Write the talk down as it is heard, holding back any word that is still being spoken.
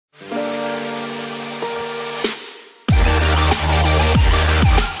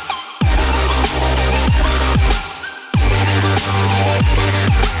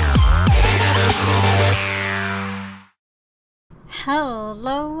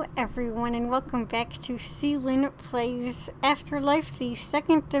Hello everyone and welcome back to Sealand Plays Afterlife, the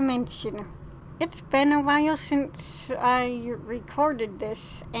second dimension. It's been a while since I recorded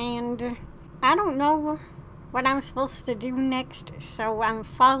this and I don't know what I'm supposed to do next, so I'm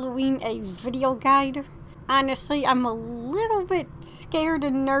following a video guide. Honestly, I'm a little bit scared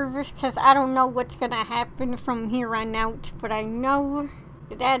and nervous because I don't know what's gonna happen from here on out, but I know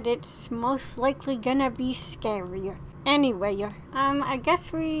that it's most likely gonna be scary. Anyway, I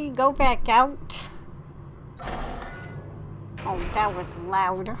guess we go back out. Oh, that was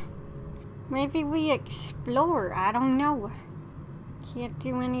loud. Maybe we explore, I don't know. Can't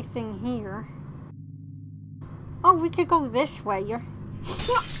do anything here. Oh, we could go this way.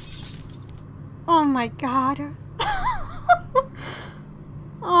 Oh my god.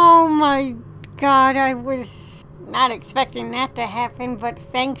 Oh my god, I was not expecting that to happen, but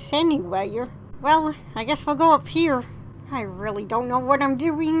thanks anyway. Well, I guess we'll go up here. I really don't know what I'm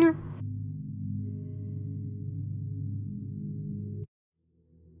doing.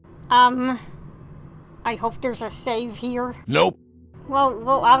 I hope there's a save here. Nope. Well,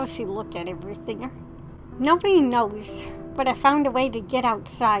 we'll obviously look at everything. Nobody knows, but I found a way to get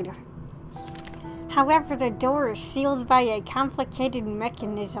outside. However, the door is sealed by a complicated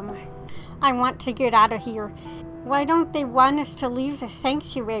mechanism. I want to get out of here. Why don't they want us to leave the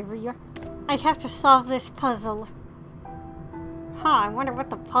sanctuary? I have to solve this puzzle. I wonder what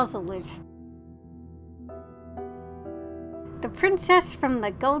the puzzle is. The Princess from the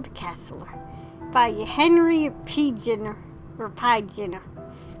Gold Castle by Henry Pigeon.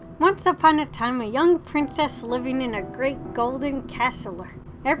 Once upon a time, a young princess living in a great golden castle.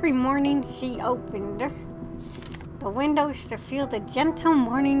 Every morning she opened the windows to feel the gentle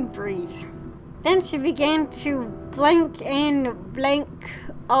morning breeze. Then she began to blank and blank.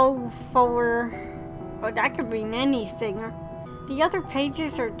 Oh, that could mean anything. The other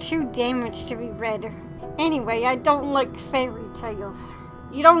pages are too damaged to be read. Anyway, I don't like fairy tales.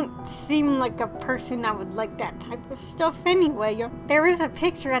 You don't seem like a person that would like that type of stuff anyway. There is a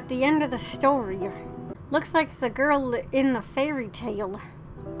picture at the end of the story. Looks like the girl in the fairy tale.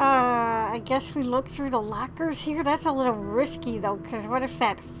 I guess we look through the lockers here? That's a little risky though, because what if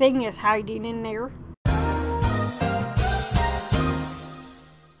that thing is hiding in there?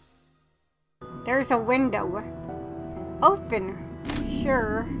 There's a window. Open.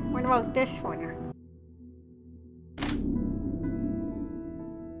 Sure. What about this one?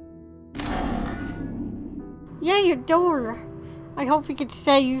 Yay, a door. I hope we could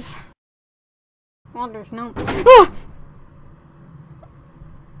save. Well, there's no... Ah!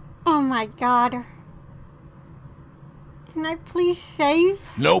 Oh my god. Can I please save?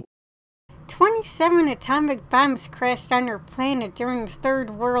 Nope. 27 atomic bombs crashed on our planet during the Third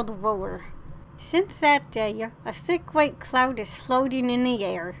World War. Since that day, a thick white cloud is floating in the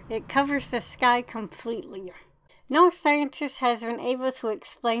air. It covers the sky completely. No scientist has been able to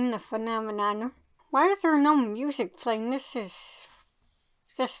explain the phenomenon. Why is there no music playing? This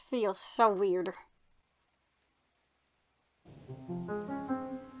feels so weird.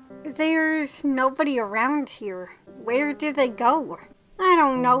 There's nobody around here. Where did they go? I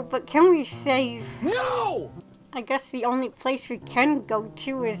don't know, but can we save? No! I guess the only place we can go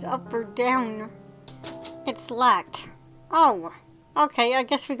to is up or down. It's locked. Oh, okay, I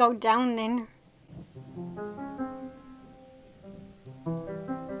guess we go down then.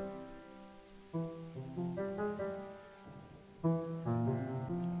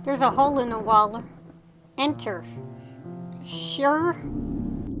 There's a hole in the wall. Enter. Sure?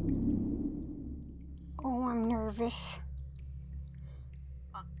 Oh, I'm nervous.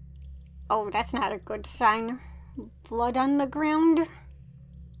 Oh, that's not a good sign. Blood on the ground.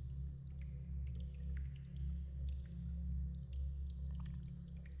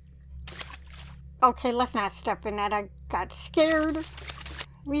 Okay, let's not step in that. I got scared.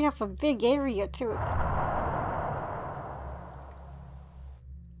 We have a big area to it.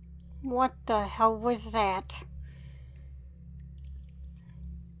 What the hell was that?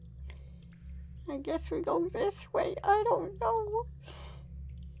 I guess we go this way. I don't know.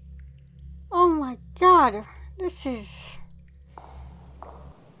 Oh my god.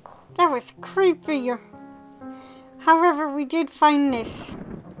 That was creepy. However, we did find this.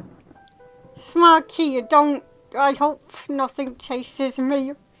 Small key. I hope nothing chases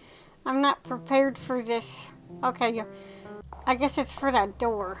me. I'm not prepared for this. Okay, I guess it's for that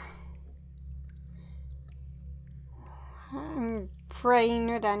door. I'm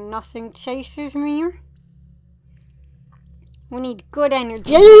praying that nothing chases me. We need good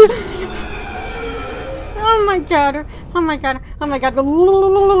energy. Oh my god. Oh my god. Oh my god.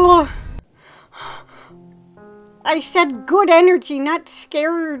 I said good energy, not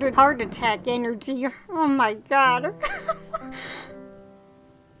scared or heart attack energy. Oh my god.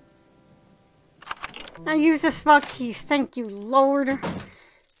 I use the spell keys, thank you, Lord.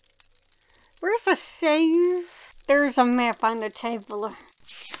 Where's the save? There's a map on the table.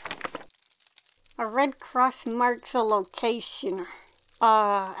 A red cross marks a location.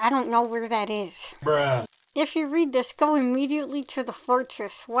 I don't know where that is. Bruh. If you read this, go immediately to the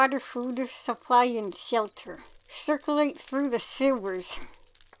fortress. Water, food, supply, and shelter. Circulate through the sewers.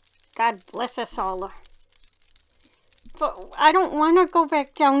 God bless us all. But I don't want to go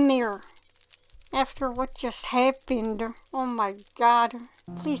back down there. After what just happened. Oh my god.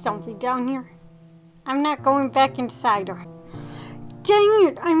 Please don't be down here. I'm not going back inside. Dang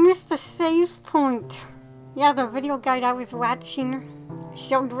it, I missed the save point. Yeah, the video guide I was watching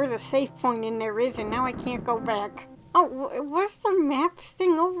showed where the save point in there is, and now I can't go back. Oh, what's the map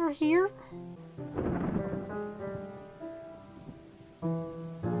thing over here?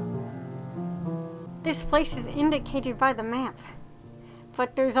 This place is indicated by the map,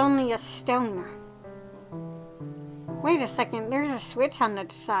 but there's only a stone. Wait a second, there's a switch on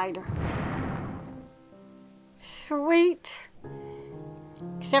that side. Sweet.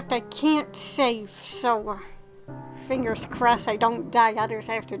 Except I can't save, so fingers crossed I don't die, others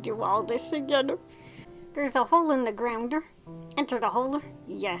have to do all this again. There's a hole in the ground. Enter the hole.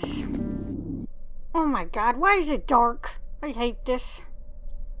 Yes. Oh my god, why is it dark? I hate this.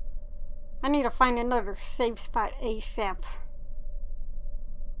 I need to find another save spot ASAP.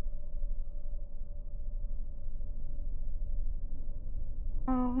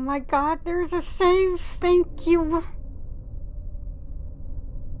 Oh my god, there's a save, thank you.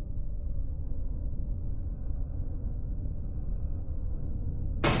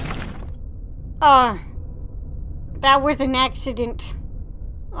 That was an accident.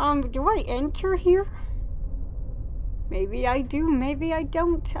 Do I enter here? Maybe I do, maybe I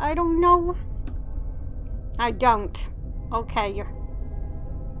don't. I don't know. I don't. Okay.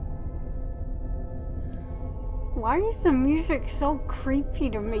 Why is the music so creepy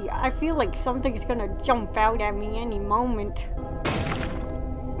to me? I feel like something's gonna jump out at me any moment.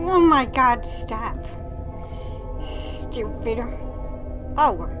 Oh my god, stop. Stupid.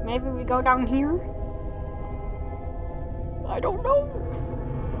 Oh, maybe we go down here? I don't know.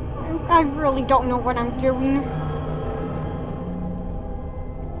 I really don't know what I'm doing.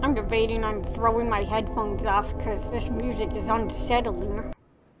 I'm debating on throwing my headphones off because this music is unsettling.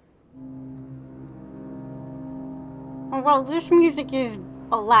 Well, this music is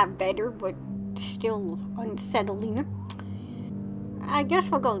a lot better, but still unsettling. I guess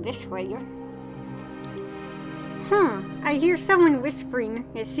we'll go this way. I hear someone whispering.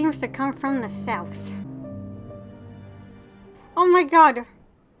 It seems to come from the south. Oh my god.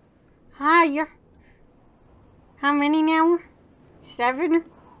 Hi. How many now? 7?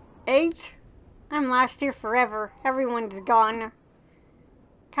 8? I'm lost here forever. Everyone's gone.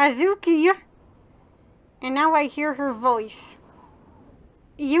 Kazuki. And now I hear her voice.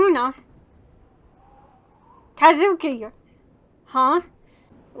 Yuna. Kazuki. Huh?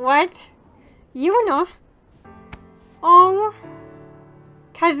 What? Yuna? Oh.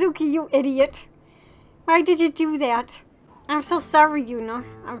 Kazuki, you idiot. Why did you do that? I'm so sorry, Yuna.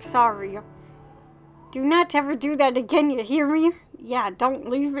 I'm sorry. Do not ever do that again, you hear me? Yeah, don't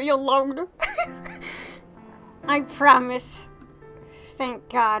leave me alone. I promise. Thank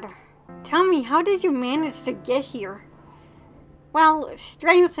God. Tell me, how did you manage to get here? Well,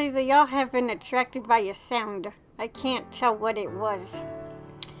 strangely, they all have been attracted by a sound. I can't tell what it was.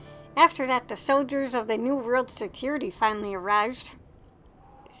 After that, the soldiers of the New World Security finally arrived.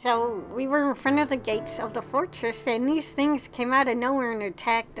 So, we were in front of the gates of the fortress, and these things came out of nowhere and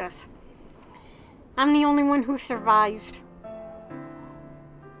attacked us. I'm the only one who survived.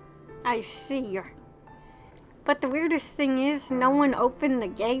 I see. But the weirdest thing is, no one opened the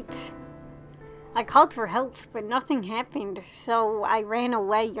gates. I called for help, but nothing happened, so I ran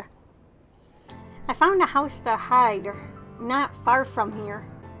away. I found a house to hide, not far from here.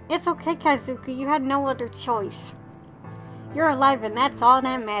 It's okay, Kazuki, you had no other choice. You're alive, and that's all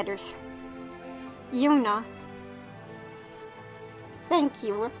that matters. Yuna. Thank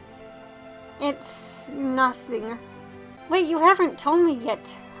you. It's nothing. Wait, you haven't told me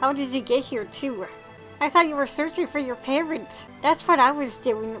yet. How did you get here, too? I thought you were searching for your parents. That's what I was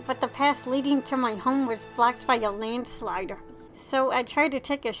doing, but the path leading to my home was blocked by a landslide. So I tried to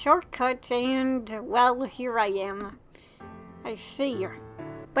take a shortcut and, well, here I am. I see.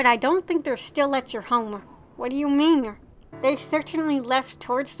 But I don't think they're still at your home. What do you mean? They certainly left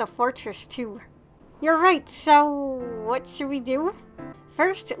towards the fortress too. You're right, so what should we do?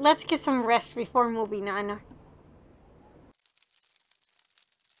 First, let's get some rest before moving on.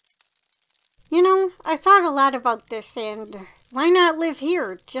 You know, I thought a lot about this, and why not live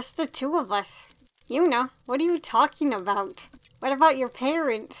here, just the two of us? Yuna, what are you talking about? What about your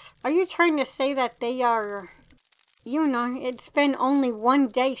parents? Are you trying to say that they are... Yuna, it's been only 1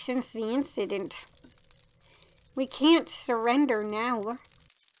 day since the incident. We can't surrender now.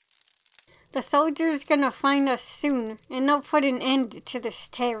 The soldiers gonna find us soon, and they'll put an end to this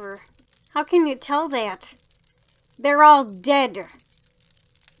terror. How can you tell that? They're all dead.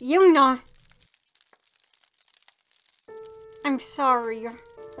 Yuna! I'm sorry.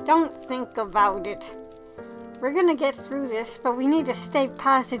 Don't think about it. We're gonna get through this, but we need to stay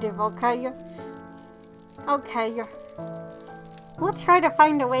positive, okay? Okay. We'll try to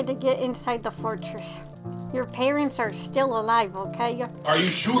find a way to get inside the fortress. Your parents are still alive, okay? Are you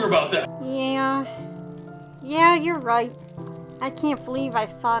sure about that? Yeah, you're right. I can't believe I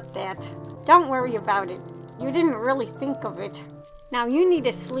thought that. Don't worry about it. You didn't really think of it. Now you need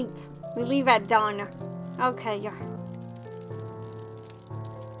to sleep. We leave at dawn. Okay.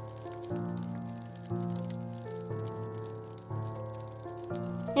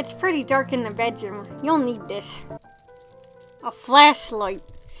 It's pretty dark in the bedroom. You'll need this. A flashlight.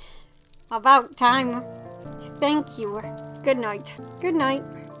 About time. Thank you. Good night. Good night.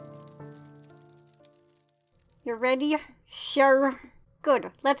 You ready? Sure.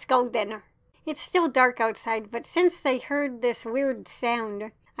 Good. Let's go then. It's still dark outside, but since they heard this weird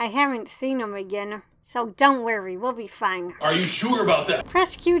sound, I haven't seen them again. So don't worry, we'll be fine. Are you sure about that?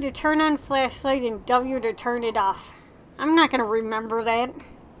 Press Q to turn on flashlight and W to turn it off. I'm not gonna remember that.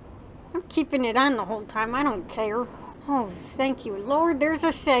 I'm keeping it on the whole time, I don't care. Oh, thank you, Lord, there's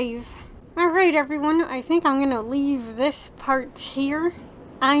a save. Alright, everyone, I think I'm gonna leave this part here.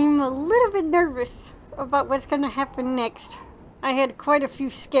 I'm a little bit nervous about what's gonna happen next. I had quite a few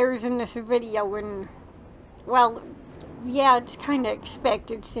scares in this video and, well, yeah, it's kinda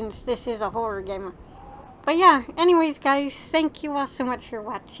expected since this is a horror game. But yeah, anyways guys, thank you all so much for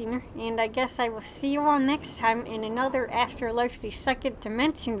watching, and I guess I will see you all next time in another Afterlife the Second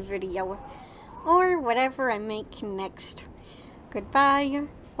Dimension video, or whatever I make next. Goodbye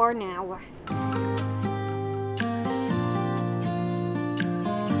for now.